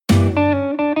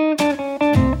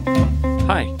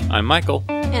I'm Michael.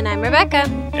 And I'm Rebecca.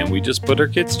 And we just put our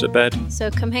kids to bed.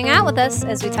 So come hang out with us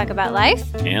as we talk about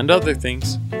life. And other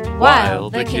things. While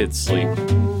the kids sleep.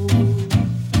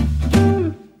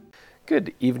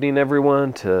 Good evening,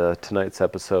 everyone, to tonight's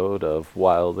episode of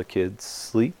While the Kids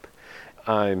Sleep.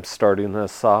 I'm starting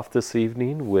us off this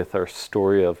evening with our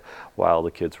story of While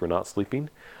the Kids Were Not Sleeping.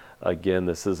 Again,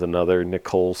 this is another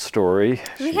Nicole story.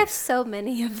 We have so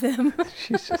many of them.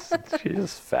 she's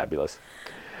just fabulous.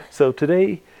 So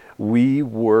today we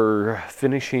were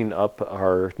finishing up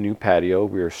our new patio.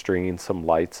 We were stringing some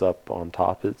lights up on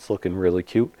top. It's looking really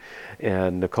cute.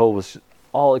 And Nicole was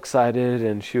all excited,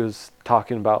 and she was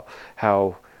talking about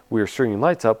how we were stringing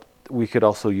lights up. We could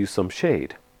also use some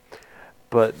shade.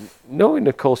 But knowing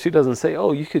Nicole, she doesn't say,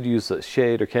 oh, you could use a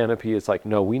shade or canopy. It's like,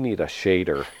 no, we need a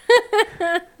shader.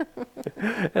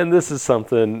 And this is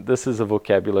a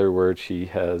vocabulary word she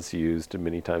has used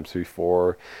many times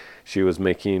before. She was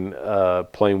playing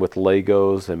with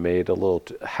Legos and made a little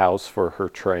house for her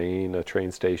train, a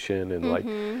train station.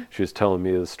 And she was telling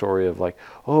me the story of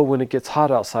when it gets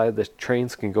hot outside, the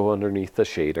trains can go underneath the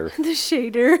shader. The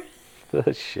shader. The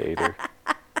shader.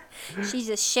 She's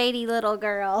a shady little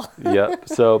girl. Yep.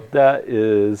 So that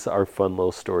is our fun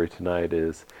little story tonight,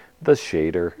 is the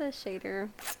shader. The shader.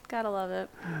 Gotta love it.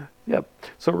 Yep.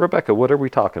 So Rebecca, what are we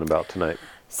talking about tonight?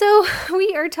 So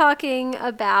we are talking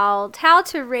about how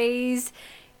to raise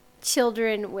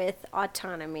children with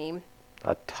autonomy.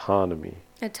 Autonomy.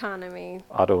 Autonomous?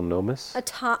 Autonomous.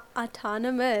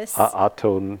 Autonomous?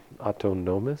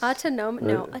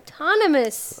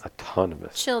 Autonomous.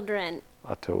 Autonomous. Children.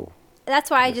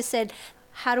 That's why I just said,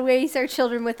 how to raise our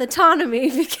children with autonomy,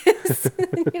 because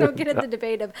you don't get at the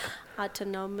debate of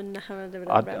autonomy.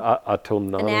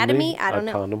 Anatomy? I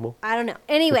don't know.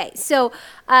 Anyway, so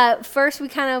first we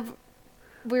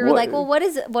were like, well, what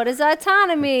is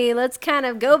autonomy? Let's kind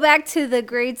of go back to the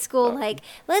grade school,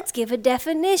 let's give a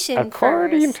definition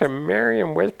according first. to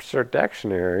Merriam-Webster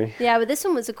Dictionary. Yeah, but this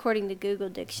one was according to Google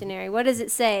Dictionary. What does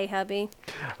it say, hubby?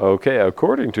 Okay,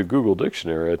 according to Google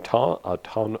Dictionary,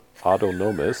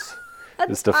 autonomous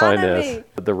is defined as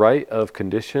the right of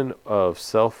condition of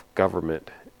self-government,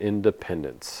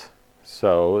 independence.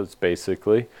 So it's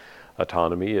basically,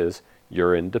 autonomy is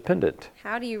you're independent.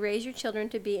 How do you raise your children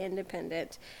to be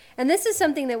independent? And this is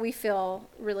something that we feel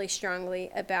really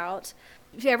strongly about.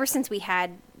 Ever since we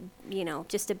had,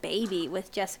 just a baby,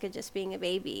 with Jessica just being a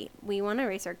baby, we want to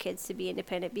raise our kids to be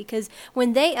independent, because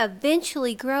when they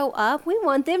eventually grow up, we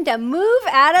want them to move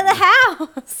out of the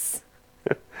house.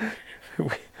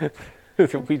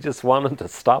 We just want them to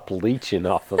stop leeching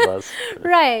off of us.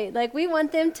 Right. We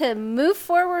want them to move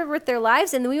forward with their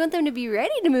lives, and we want them to be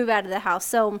ready to move out of the house.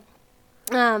 So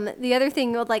the other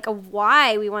thing of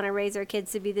why we want to raise our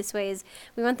kids to be this way is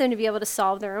we want them to be able to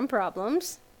solve their own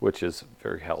problems. Which is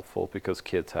very helpful, because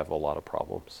kids have a lot of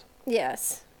problems.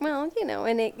 Yes. Well,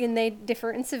 and they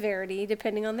differ in severity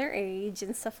depending on their age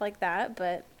and stuff like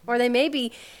that. Or they may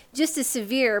be just as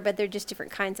severe, but they're just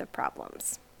different kinds of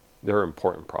problems. They're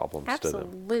important problems to them.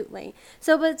 Absolutely.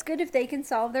 So, but it's good if they can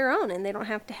solve their own, and they don't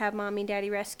have to have mommy and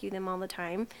daddy rescue them all the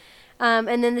time.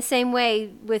 And then the same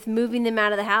way with moving them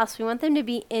out of the house, we want them to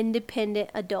be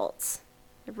independent adults.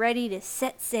 They're ready to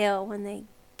set sail when they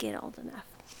get old enough.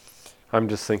 I'm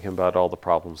just thinking about all the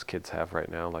problems kids have right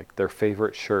now. Their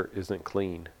favorite shirt isn't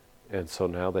clean. And so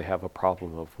now they have a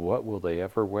problem of what will they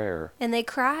ever wear? And they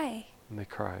cry.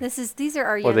 These are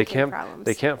our young kid problems.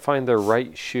 They can't find their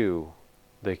right shoe.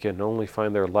 They can only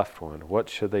find their left one. What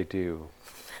should they do?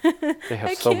 They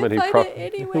have so many problems.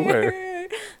 Anywhere.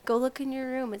 Go look in your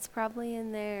room. It's probably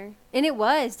in there. And it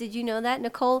was. Did you know that,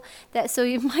 Nicole?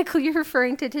 Michael, you're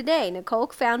referring to today. Nicole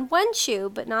found one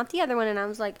shoe, but not the other one. And I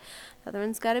was like, the other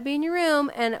one's got to be in your room.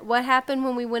 And what happened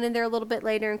when we went in there a little bit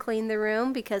later and cleaned the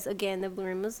room? Because, again, the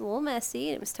room was a little messy,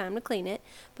 and it was time to clean it.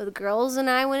 But the girls and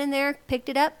I went in there, picked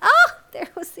it up. Oh, there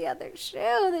was the other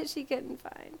shoe that she couldn't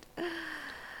find.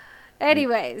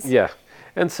 Anyways. Yeah.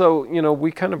 And so,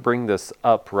 we kind of bring this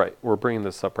up, right? We're bringing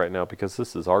this up right now because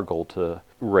this is our goal, to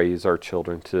raise our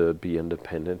children to be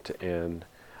independent. And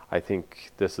I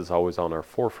think this is always on our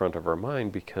forefront of our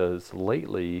mind, because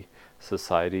lately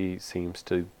society seems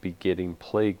to be getting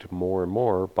plagued more and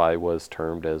more by what's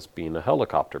termed as being a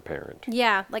helicopter parent.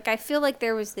 Yeah. I feel like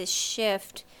there was this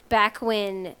shift back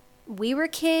when we were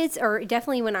kids, or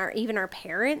definitely when even our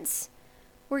parents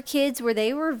were kids, where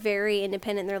they were very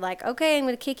independent. They're like, okay, I'm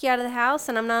going to kick you out of the house,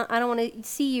 and I don't want to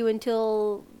see you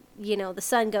until the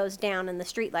sun goes down and the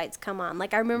street lights come on.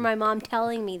 Like I remember my mom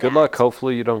telling me that. Good luck.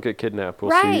 Hopefully you don't get kidnapped.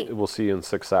 Right. We'll see you in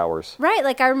 6 hours. Right.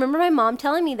 Like I remember my mom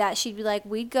telling me that. She'd be like,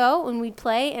 we'd go and we'd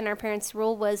play, and our parents'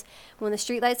 rule was when the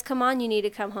street lights come on, you need to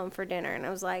come home for dinner. And I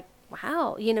was like,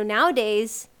 wow.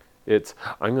 Nowadays. It's,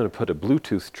 I'm going to put a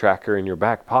Bluetooth tracker in your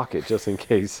back pocket just in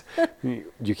case I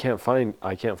can't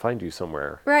find you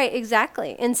somewhere. Right,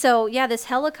 exactly. And so, yeah, this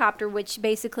helicopter, which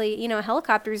basically, a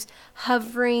helicopter's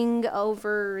hovering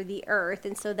over the earth.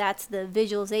 And so that's the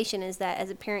visualization, is that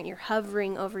as a parent, you're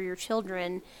hovering over your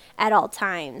children at all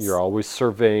times. You're always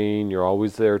surveying. You're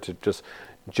always there to just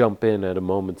jump in at a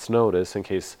moment's notice in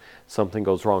case something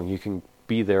goes wrong. You can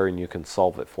be there and you can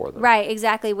solve it for them. Right,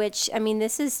 exactly, which,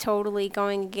 this is totally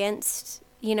going against,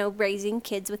 raising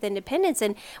kids with independence.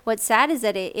 And what's sad is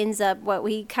that it ends up what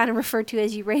we kind of refer to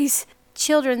as you raise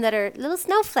children that are little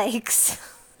snowflakes.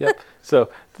 Yep. So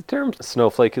the term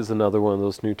snowflake is another one of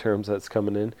those new terms that's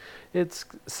coming in. It's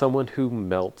someone who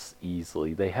melts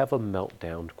easily. They have a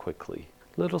meltdown quickly.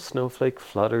 Little snowflake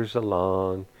flutters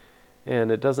along.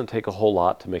 And it doesn't take a whole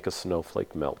lot to make a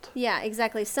snowflake melt. Yeah,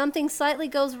 exactly. Something slightly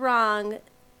goes wrong.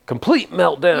 Complete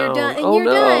meltdown. You're done, and you're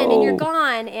done, and you're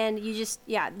gone, and you just,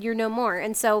 you're no more.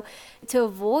 And so to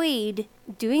avoid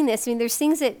doing this, there's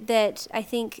things that I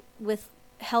think with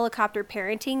helicopter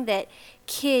parenting that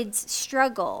kids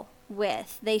struggle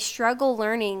with. They struggle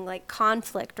learning like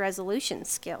conflict resolution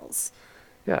skills.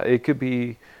 Yeah, it could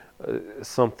be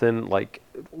something like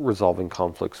resolving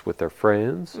conflicts with their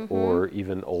friends or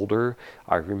even older.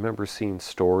 I remember seeing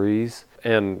stories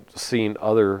and seeing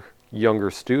other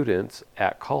younger students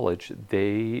at college.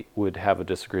 They would have a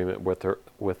disagreement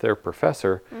with their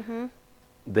professor.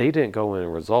 They didn't go in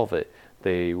and resolve it.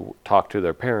 They talked to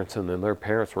their parents, and then their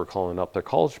parents were calling up their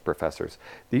college professors.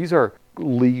 These are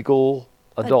legal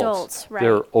adults. Right.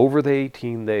 They're over the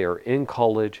 18. They are in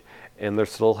college, and they're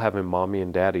still having mommy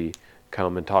and daddy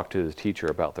come and talk to the teacher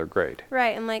about their grade.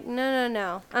 Right. I'm like,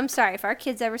 no. I'm sorry. If our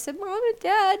kids ever said, Mom and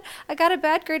Dad, I got a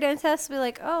bad grade on a test, we'll be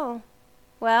like, oh,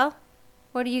 well,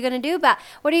 what are you going to do about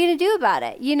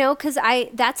it? Because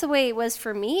that's the way it was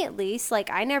for me, at least. Like,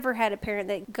 I never had a parent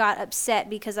that got upset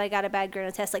because I got a bad grade on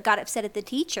a test, like got upset at the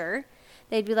teacher.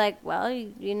 They'd be like, well,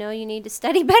 you need to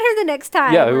study better the next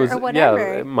time, or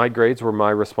whatever. Yeah, my grades were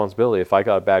my responsibility. If I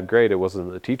got a bad grade, it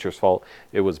wasn't the teacher's fault.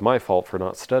 It was my fault for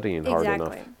not studying hard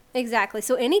enough. Exactly.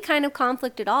 So any kind of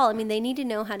conflict at all, they need to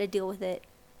know how to deal with it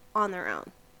on their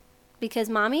own. Because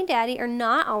mommy and daddy are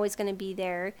not always going to be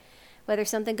there. Whether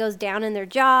something goes down in their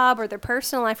job or their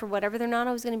personal life or whatever, they're not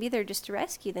always going to be there just to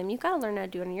rescue them. You've got to learn how to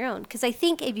do it on your own. Because I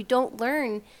think if you don't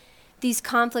learn these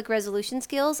conflict resolution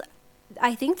skills,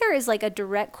 I think there is like a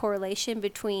direct correlation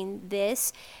between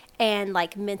this and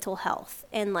like mental health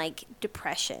and like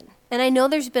depression. And I know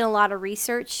there's been a lot of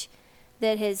research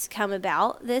that has come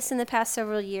about this in the past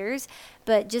several years,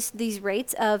 but just these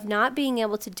rates of not being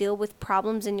able to deal with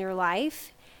problems in your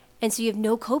life. And so you have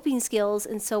no coping skills.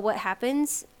 And so what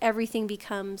happens? Everything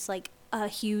becomes like a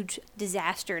huge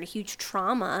disaster and a huge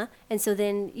trauma. And so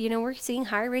then, we're seeing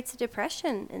higher rates of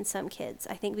depression in some kids,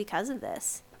 I think, because of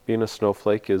this. Being a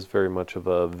snowflake is very much of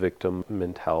a victim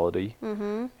mentality.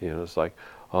 It's like,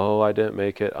 oh, I didn't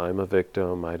make it. I'm a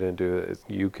victim. I didn't do it.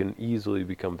 You can easily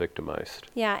become victimized.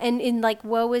 Yeah, and in like,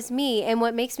 woe is me. And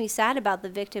what makes me sad about the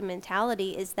victim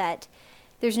mentality is that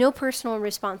there's no personal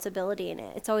responsibility in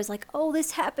it. It's always like, oh,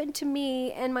 this happened to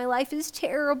me, and my life is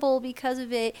terrible because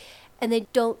of it. And they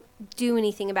don't do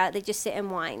anything about it. They just sit and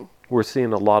whine. We're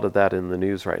seeing a lot of that in the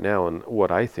news right now. And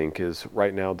what I think is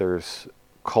right now there's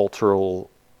cultural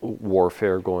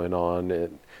warfare going on,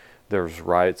 and there's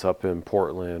riots up in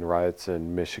Portland, riots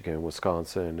in Michigan,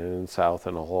 Wisconsin, and in the South,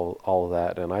 and all of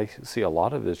that. And I see a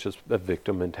lot of it's just a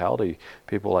victim mentality.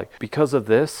 People like, because of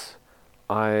this,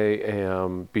 I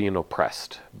am being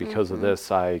oppressed. Because of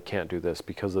this, I can't do this.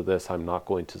 Because of this, I'm not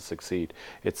going to succeed.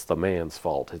 It's the man's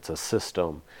fault. It's a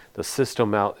system. The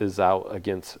system is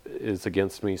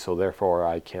against me, so therefore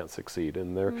I can't succeed.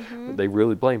 And they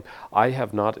really blame. I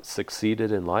have not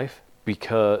succeeded in life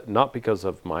not because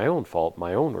of my own fault,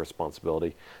 my own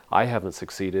responsibility. I haven't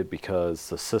succeeded because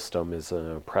the system is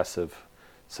an oppressive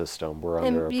system. We're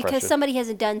under oppression. Because somebody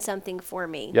hasn't done something for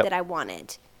me that I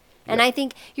wanted. And I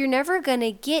think you're never going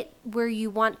to get where you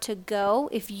want to go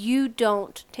if you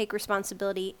don't take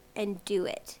responsibility and do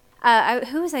it.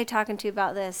 Who was I talking to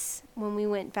about this when we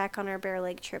went back on our Bear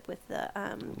Lake trip with the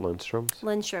Lindstroms?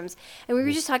 Lindstroms. And we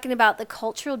were just talking about the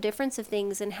cultural difference of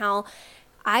things and how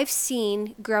I've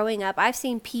seen growing up, I've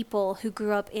seen people who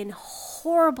grew up in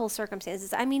horrible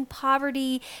circumstances. I mean,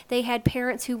 poverty. They had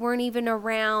parents who weren't even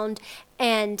around.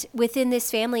 And within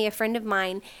this family, a friend of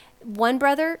mine, one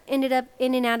brother ended up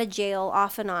in and out of jail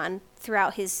off and on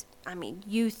throughout his,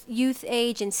 youth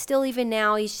age. And still even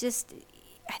now, he's just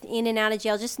in and out of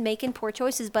jail, just making poor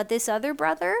choices. But this other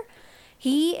brother,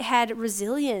 he had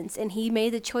resilience, and he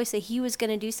made the choice that he was going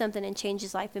to do something and change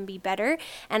his life and be better.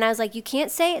 And I was like, you can't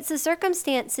say it's the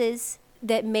circumstances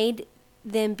that made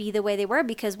them be the way they were,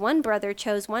 because one brother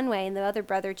chose one way and the other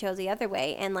brother chose the other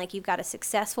way. And like, you've got a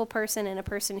successful person and a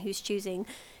person who's choosing,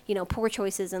 poor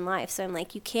choices in life. So I'm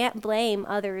like, you can't blame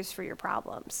others for your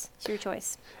problems. It's your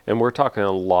choice. And we're talking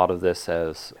a lot of this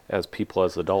as people,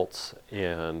 as adults.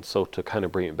 And so to kind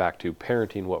of bring it back to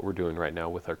parenting, what we're doing right now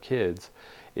with our kids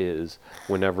is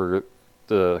whenever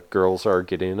the girls are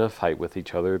getting in a fight with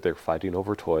each other, they're fighting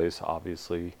over toys.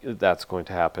 Obviously, that's going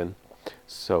to happen.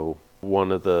 So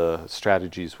one of the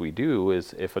strategies we do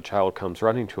is if a child comes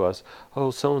running to us,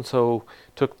 oh, so-and-so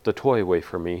took the toy away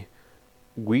from me,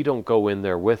 we don't go in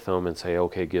there with them and say,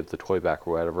 okay, give the toy back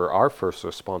or whatever. Our first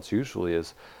response usually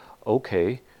is,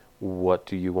 okay, what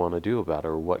do you want to do about it,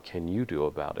 or what can you do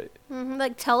about it? Mm-hmm.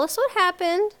 Like, tell us what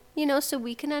happened, so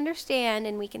we can understand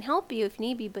and we can help you if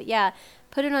need be. But yeah,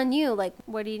 put it on you. Like,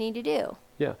 what do you need to do?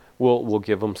 Yeah, we'll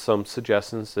give them some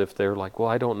suggestions if they're like, well,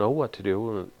 I don't know what to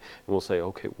do. And we'll say,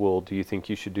 okay, well, do you think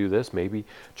you should do this? Maybe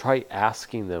try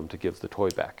asking them to give the toy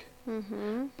back.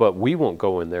 Mm-hmm. But we won't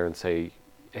go in there and say,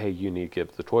 hey, you need to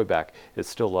give the toy back. It's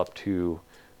still up to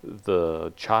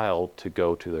the child to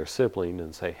go to their sibling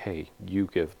and say, hey, you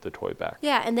give the toy back.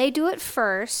 Yeah, and they do it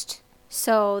first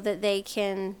so that they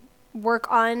can work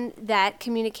on that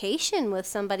communication with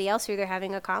somebody else who they're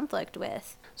having a conflict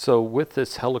with. So with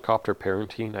this helicopter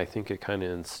parenting, I think it kind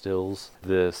of instills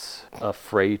this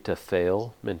afraid to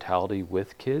fail mentality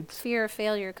with kids. Fear of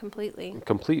failure completely.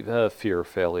 Complete fear of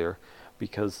failure,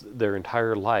 because their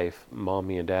entire life,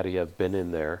 mommy and daddy have been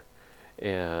in there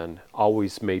and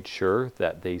always made sure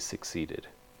that they succeeded.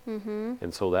 Mm-hmm.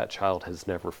 And so that child has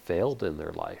never failed in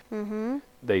their life. Mm-hmm.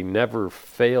 They never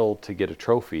failed to get a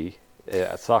trophy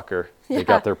at soccer. Yeah. They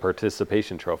got their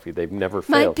participation trophy. They've never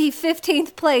Might failed. be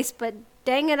 15th place, but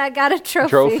dang it, I got a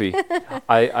trophy.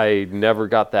 I never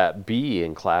got that B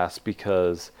in class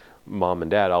because mom and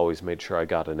dad always made sure I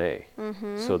got an A.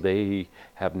 Mm-hmm. So they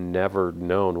have never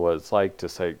known what it's like to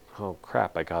say, oh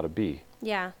crap, I got a B.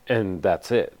 Yeah. And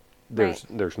that's it. Right.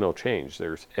 There's no change.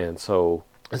 And so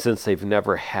since they've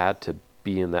never had to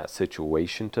be in that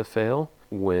situation to fail,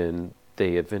 when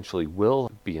they eventually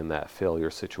will be in that failure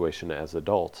situation as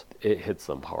adults, it hits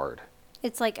them hard.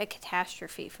 It's like a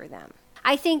catastrophe for them.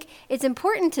 I think it's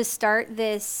important to start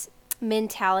this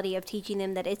mentality of teaching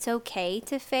them that it's okay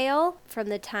to fail from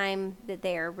the time that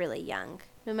they are really young,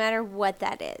 no matter what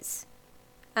that is.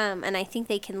 And I think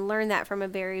they can learn that from a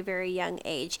very, very young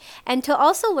age. And to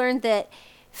also learn that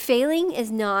failing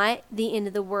is not the end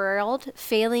of the world.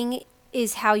 Failing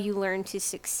is how you learn to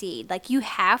succeed. Like, you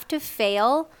have to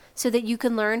fail so that you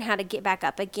can learn how to get back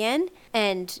up again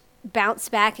and bounce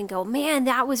back and go, man,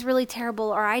 that was really terrible,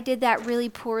 or I did that really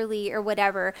poorly, or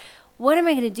whatever. What am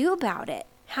I going to do about it?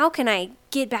 How can I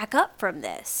get back up from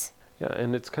this? Yeah,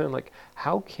 and it's kind of like,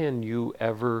 how can you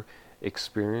ever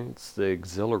experience the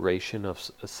exhilaration of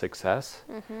success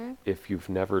if you've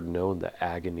never known the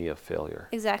agony of failure?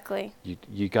 Exactly.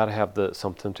 You got to have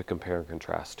something to compare and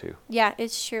contrast to. Yeah,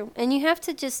 it's true. And you have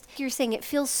to just, you're saying it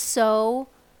feels so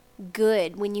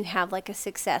good when you have like a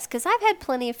success, because I've had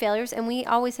plenty of failures, and we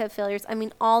always have failures,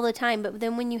 all the time. But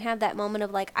then when you have that moment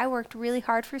of like, I worked really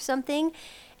hard for something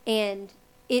and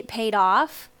it paid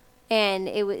off, and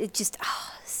it just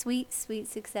sweet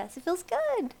success. It feels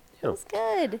good. Feels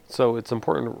good. So it's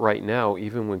important right now,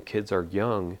 even when kids are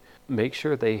young, make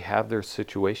sure they have their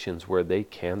situations where they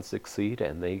can succeed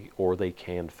and they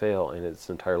can fail, and it's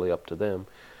entirely up to them.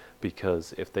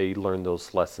 Because if they learn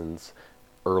those lessons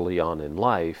early on in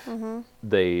life,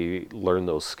 they learn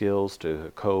those skills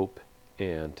to cope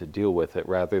and to deal with it,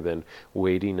 rather than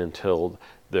waiting until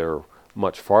they're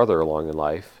much farther along in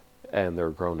life and they're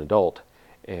a grown adult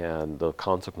and the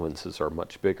consequences are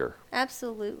much bigger.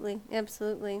 Absolutely.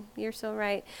 You're so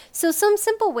right. So some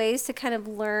simple ways to kind of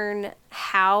learn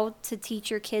how to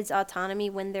teach your kids autonomy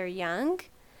when they're young.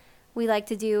 We like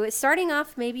to do, starting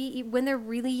off maybe when they're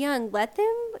really young, let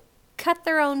them cut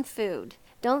their own food.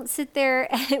 Don't sit there.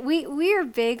 We are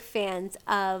big fans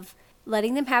of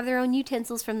letting them have their own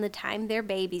utensils from the time they're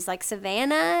babies. Like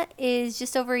Savannah is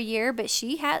just over a year, but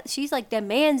she's like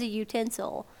demands a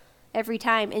utensil every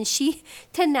time. And she,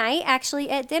 tonight, actually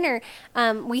at dinner,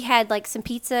 we had like some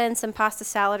pizza and some pasta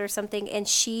salad or something. And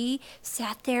she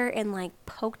sat there and like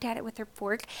poked at it with her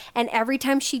fork. And every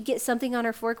time she'd get something on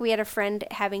her fork, we had a friend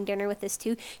having dinner with us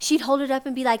too. She'd hold it up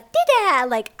and be like, did that?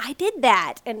 Like, I did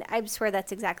that. And I swear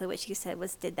that's exactly what she said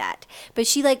was did that. But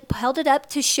she like held it up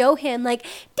to show him like,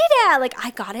 did that? Like,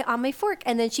 I got it on my fork.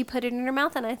 And then she put it in her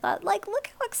mouth. And I thought, like, look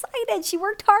how excited. She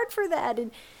worked hard for that.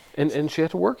 And she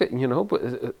had to work it, but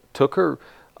it took her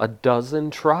a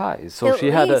dozen tries. So At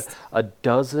she had least. a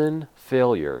dozen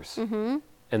failures. Mm-hmm.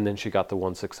 And then she got the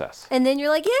one success. And then you're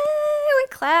like, yay, we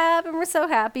clap and we're so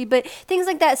happy. But things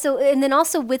like that. So, and then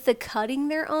also with the cutting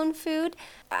their own food,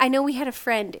 I know we had a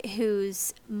friend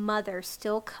whose mother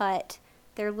still cut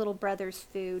their little brother's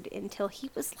food until he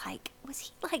was like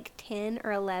 10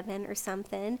 or 11 or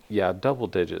something? Yeah, double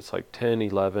digits, like 10,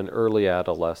 11, early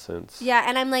adolescence. Yeah,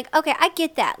 and I'm like, okay, I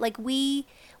get that. Like when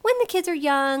the kids are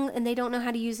young and they don't know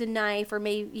how to use a knife or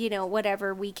maybe,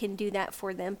 whatever, we can do that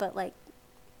for them. But like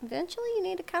eventually you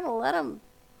need to kind of let them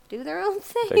do their own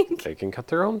thing. They can cut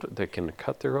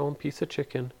their own piece of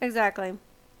chicken. Exactly.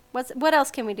 What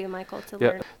else can we do, Michael, to Yeah,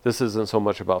 learn? this isn't so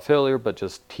much about failure, but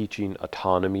just teaching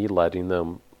autonomy, letting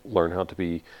them learn how to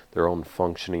be their own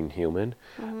functioning human.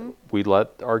 Mm-hmm. We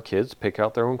let our kids pick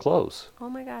out their own clothes. Oh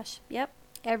my gosh. Yep.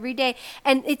 Every day.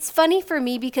 And it's funny for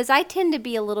me because I tend to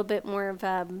be a little bit more of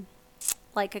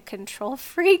like a control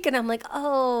freak. And I'm like,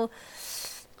 oh,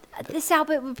 this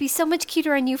outfit would be so much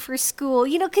cuter on you for school.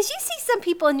 Because you see some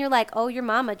people and you're like, oh, your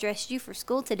mama dressed you for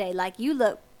school today. Like you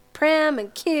look prim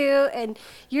and cute and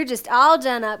you're just all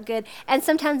done up good. And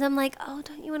sometimes I'm like, oh,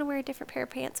 don't you want to wear a different pair of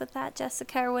pants with that,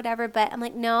 Jessica, or whatever? But I'm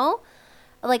like, no.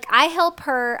 Like I help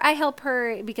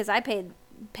her because I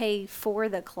pay for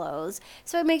the clothes.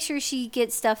 So I make sure she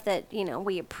gets stuff that,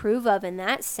 we approve of in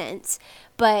that sense.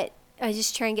 But I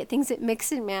just try and get things that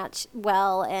mix and match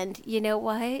well. And you know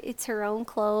what? It's her own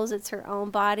clothes. It's her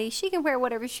own body. She can wear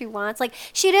whatever she wants. Like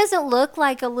she doesn't look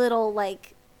like a little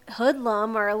like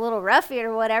hoodlum or a little ruffian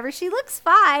or whatever. She looks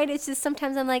fine. It's just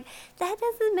sometimes I'm like, that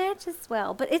doesn't match as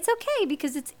well. But it's okay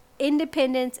because it's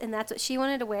independence and that's what she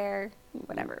wanted to wear.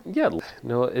 Whatever. Yeah,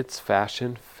 no, it's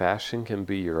fashion. Fashion can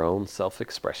be your own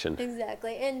self-expression.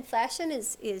 Exactly. And fashion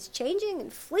is changing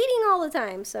and fleeting all the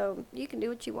time. So you can do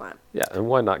what you want. Yeah, and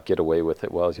why not get away with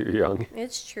it while you're young?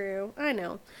 It's true. I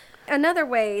know. Another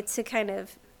way to kind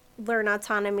of learn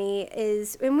autonomy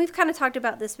is, and we've kind of talked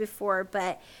about this before,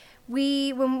 but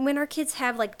when our kids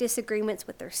have like disagreements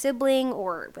with their sibling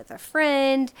or with a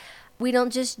friend, we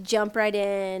don't just jump right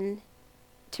in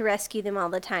to rescue them all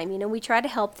the time. We try to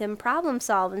help them problem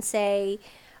solve and say,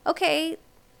 okay,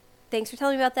 thanks for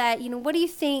telling me about that. What do you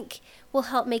think will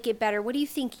help make it better? What do you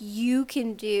think you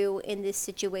can do in this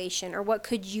situation? Or what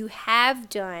could you have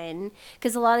done?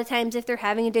 Because a lot of times if they're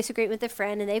having a disagreement with a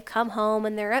friend and they've come home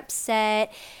and they're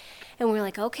upset, and we're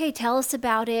like, okay, tell us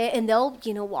about it. And they'll,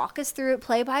 walk us through it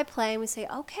play by play. And we say,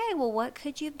 okay, well, what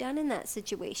could you have done in that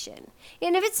situation?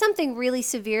 And if it's something really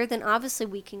severe, then obviously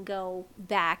we can go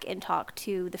back and talk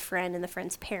to the friend and the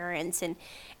friend's parents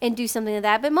and do something like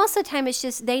that. But most of the time, it's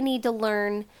just they need to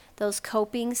learn those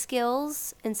coping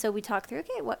skills. And so we talk through,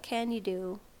 okay, what can you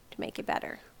do to make it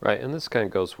better? Right, and this kind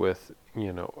of goes with,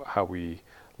 how we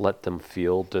let them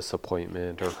feel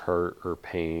disappointment or hurt or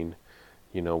pain.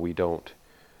 We don't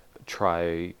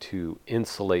try to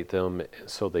insulate them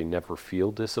so they never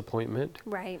feel disappointment.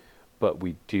 Right. But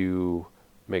we do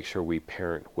make sure we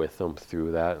parent with them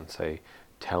through that and say,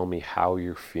 tell me how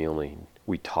you're feeling.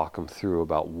 We talk them through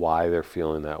about why they're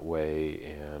feeling that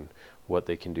way and what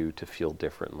they can do to feel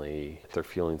differently. If they're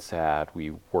feeling sad,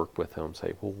 we work with them and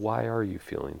say, well, why are you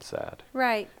feeling sad?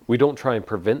 Right. We don't try and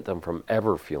prevent them from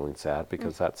ever feeling sad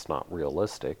because that's not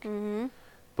realistic. Mm-hmm.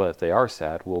 But if they are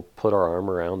sad, we'll put our arm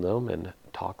around them and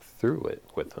talk through it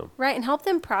with them. Right, and help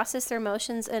them process their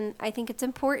emotions. And I think it's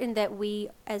important that we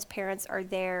as parents are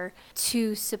there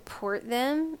to support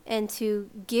them and to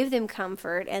give them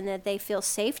comfort and that they feel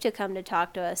safe to come to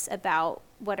talk to us about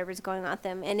whatever's going on with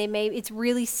them. And it's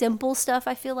really simple stuff,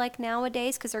 I feel like,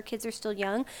 nowadays because our kids are still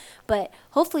young. But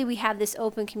hopefully we have this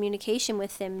open communication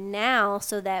with them now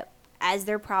so that as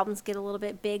their problems get a little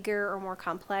bit bigger or more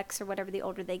complex or whatever, the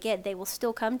older they get, they will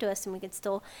still come to us and we can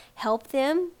still help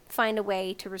them find a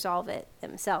way to resolve it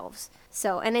themselves.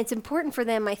 So, and it's important for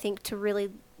them, I think, to really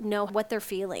know what they're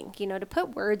feeling, to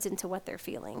put words into what they're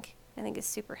feeling. I think is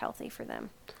super healthy for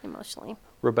them emotionally.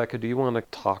 Rebecca, do you want to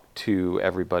talk to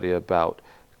everybody about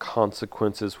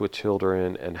consequences with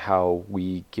children and how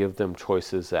we give them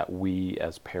choices that we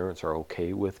as parents are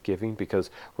okay with giving?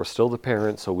 Because we're still the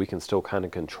parents, so we can still kind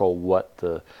of control what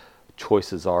the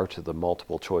choices are to the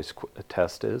multiple choice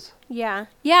test is. Yeah.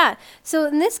 Yeah. So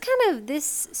in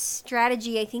this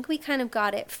strategy, I think we kind of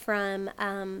got it from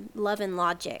Love and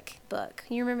Logic book.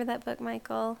 You remember that book,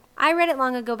 Michael? I read it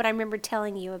long ago, but I remember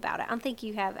telling you about it. I don't think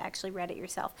you have actually read it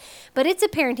yourself. But it's a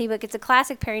parenting book. It's a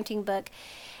classic parenting book.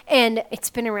 And it's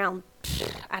been around,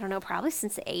 I don't know, probably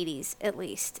since the 80s at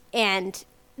least. And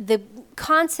the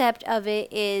concept of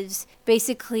it is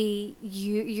basically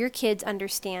your kids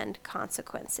understand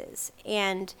consequences,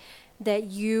 and that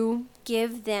you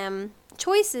give them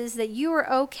choices that you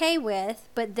are okay with,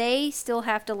 but they still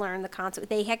have to learn the consequence.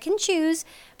 They can choose,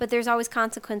 but there's always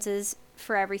consequences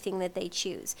for everything that they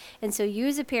choose. And so you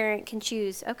as a parent can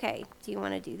choose, okay, do you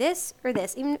want to do this or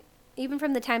this? Even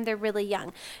from the time they're really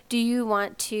young. Do you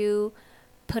want to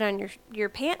put on your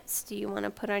pants? Do you want to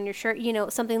put on your shirt?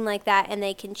 Something like that, and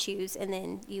they can choose, and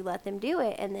then you let them do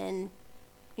it, and then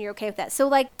you're okay with that. So,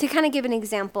 like, to kind of give an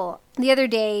example, the other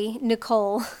day,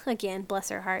 Nicole, again, bless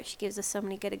her heart, she gives us so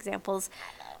many good examples.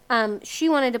 She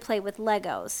wanted to play with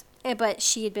Legos, but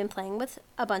she had been playing with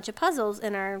a bunch of puzzles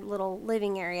in our little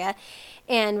living area,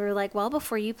 and we were like, well,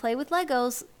 before you play with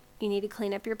Legos, you need to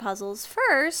clean up your puzzles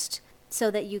first, so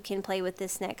that you can play with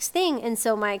this next thing. And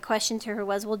so my question to her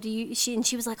was, well,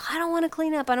 she was like, I don't want to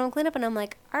clean up. And I'm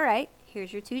like, all right,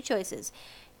 here's your two choices.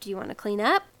 Do you want to clean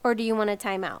up or do you want to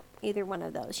time out? Either one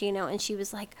of those, And she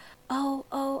was like, oh,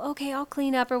 okay, I'll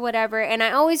clean up or whatever. And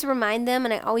I always remind them,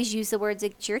 and I always use the words,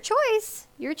 it's your choice.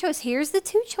 Your choice. Here's the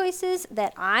two choices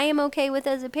that I am okay with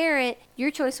as a parent.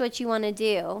 Your choice what you want to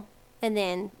do. And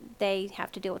then they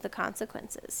have to deal with the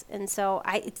consequences. And so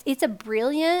it's a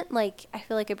brilliant, I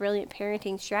feel like a brilliant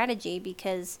parenting strategy,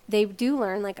 because they do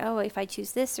learn, oh, if I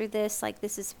choose this or this,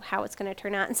 this is how it's going to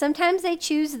turn out. And sometimes they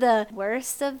choose the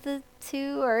worst of the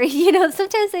two, or,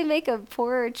 sometimes they make a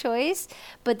poorer choice,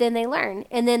 but then they learn.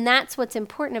 And then that's what's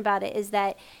important about it, is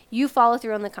that you follow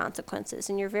through on the consequences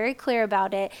and you're very clear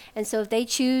about it. And so if they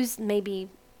choose maybe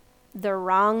the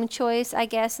wrong choice, I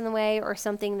guess, in the way, or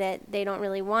something that they don't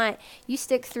really want, you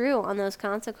stick through on those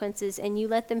consequences, and you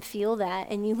let them feel that,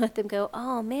 and you let them go,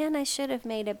 oh man, I should have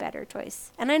made a better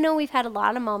choice. And I know we've had a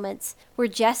lot of moments where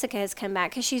Jessica has come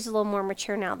back, because she's a little more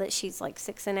mature now that she's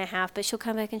 6.5, but she'll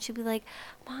come back and she'll be like,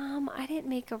 Mom, I didn't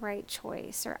make a right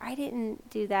choice, or I didn't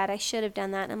do that, I should have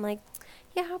done that. And I'm like,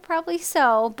 yeah, probably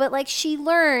so. But she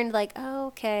learned, oh,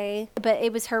 okay. But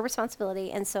it was her responsibility.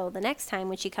 And so the next time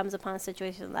when she comes upon a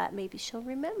situation like that, maybe she'll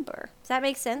remember. Does that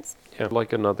make sense? Yeah,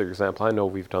 another example, I know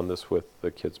we've done this with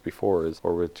the kids before,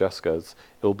 or with Jessica's,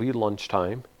 it'll be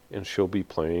lunchtime and she'll be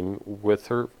playing with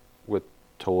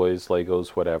toys, Legos,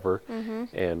 whatever.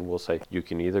 Mm-hmm. And we'll say, you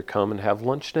can either come and have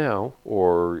lunch now,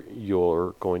 or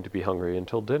you're going to be hungry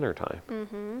until dinner time.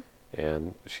 Mm-hmm.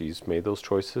 And she's made those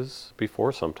choices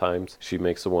before. Sometimes she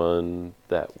makes the one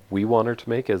that we want her to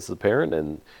make as the parent,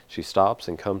 and she stops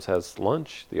and comes, has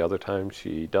lunch. The other time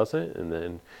she doesn't, and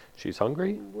then she's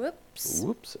hungry.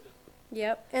 Whoops.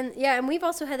 Yep. And we've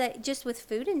also had that just with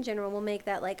food in general. We'll make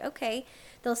that okay,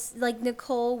 they'll,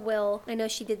 Nicole will, I know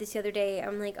she did this the other day.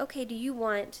 I'm like, okay, do you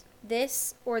want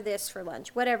this or this for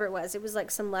lunch? Whatever it was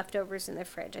some leftovers in the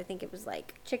fridge. I think it was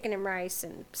chicken and rice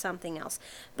and something else,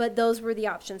 but those were the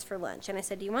options for lunch. And I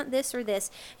said, do you want this or this?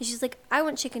 And she's like, I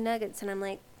want chicken nuggets. And I'm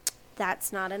like,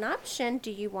 that's not an option. Do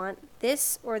you want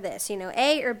this or this?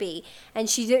 A or B? And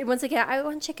she did, once again, I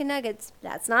want chicken nuggets.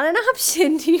 That's not an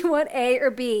option. Do you want A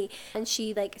or B? And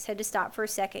she said to stop for a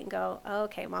second and go, oh,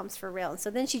 okay, Mom's for real. And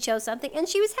so then she chose something, and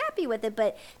she was happy with it.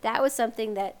 But that was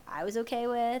something that I was okay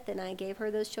with, and I gave her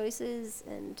those choices.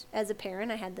 And as a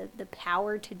parent, I had the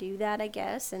power to do that, I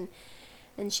guess. And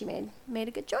she made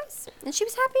a good choice, and she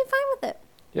was happy and fine with it.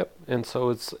 Yep, and so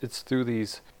it's through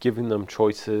these giving them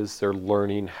choices, they're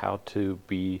learning how to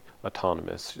be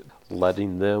autonomous,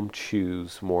 letting them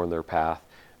choose more in their path.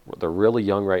 They're really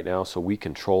young right now, so we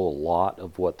control a lot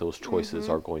of what those choices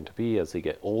are going to be. As they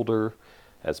get older,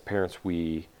 as parents,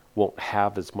 we won't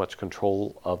have as much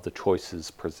control of the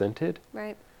choices presented.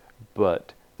 Right.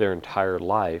 But their entire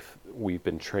life, we've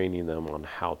been training them on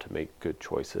how to make good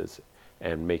choices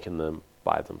and making them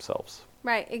by themselves.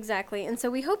 Right, exactly. And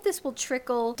so we hope this will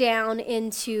trickle down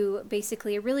into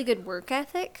basically a really good work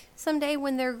ethic someday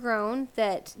when they're grown,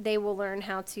 that they will learn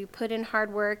how to put in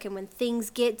hard work, and when things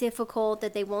get difficult,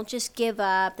 that they won't just give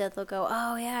up, that they'll go,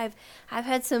 oh yeah, I've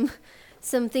had some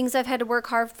things I've had to work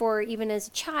hard for even as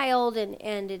a child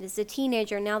and as a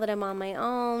teenager. Now that I'm on my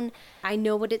own, I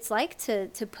know what it's like to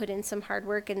put in some hard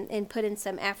work and put in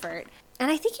some effort. And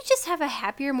I think you just have a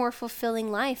happier, more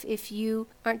fulfilling life if you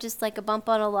aren't just like a bump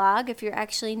on a log, if you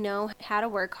actually know how to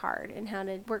work hard and how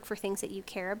to work for things that you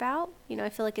care about. I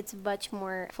feel like it's a much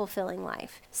more fulfilling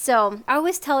life. So I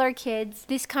always tell our kids,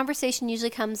 this conversation usually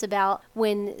comes about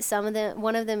when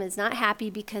one of them is not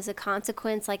happy because a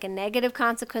consequence, like a negative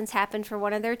consequence, happened for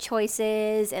one of their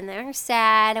choices, and they're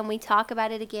sad, and we talk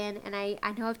about it again. And I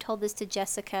know I've told this to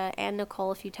Jessica and Nicole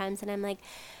a few times, and I'm like,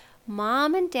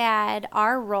 Mom and Dad,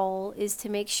 our role is to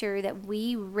make sure that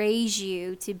we raise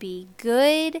you to be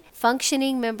good,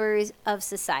 functioning members of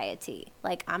society.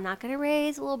 Like, I'm not going to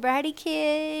raise a little bratty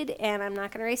kid, and I'm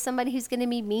not going to raise somebody who's going to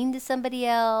be mean to somebody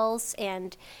else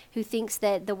and who thinks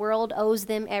that the world owes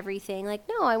them everything. Like,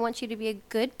 no, I want you to be a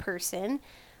good person.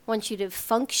 Want you to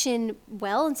function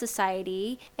well in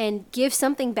society and give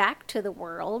something back to the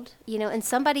world, and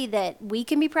somebody that we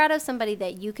can be proud of, somebody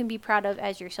that you can be proud of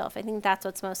as yourself. I think that's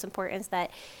what's most important, is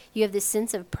that you have this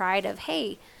sense of pride of,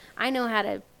 hey, I know how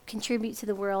to contribute to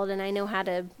the world, and I know how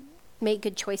to make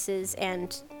good choices,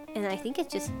 and I think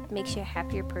it just makes you a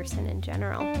happier person in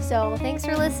general. So thanks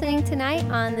for listening tonight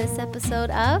on this episode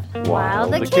of While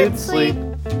the Kids Sleep.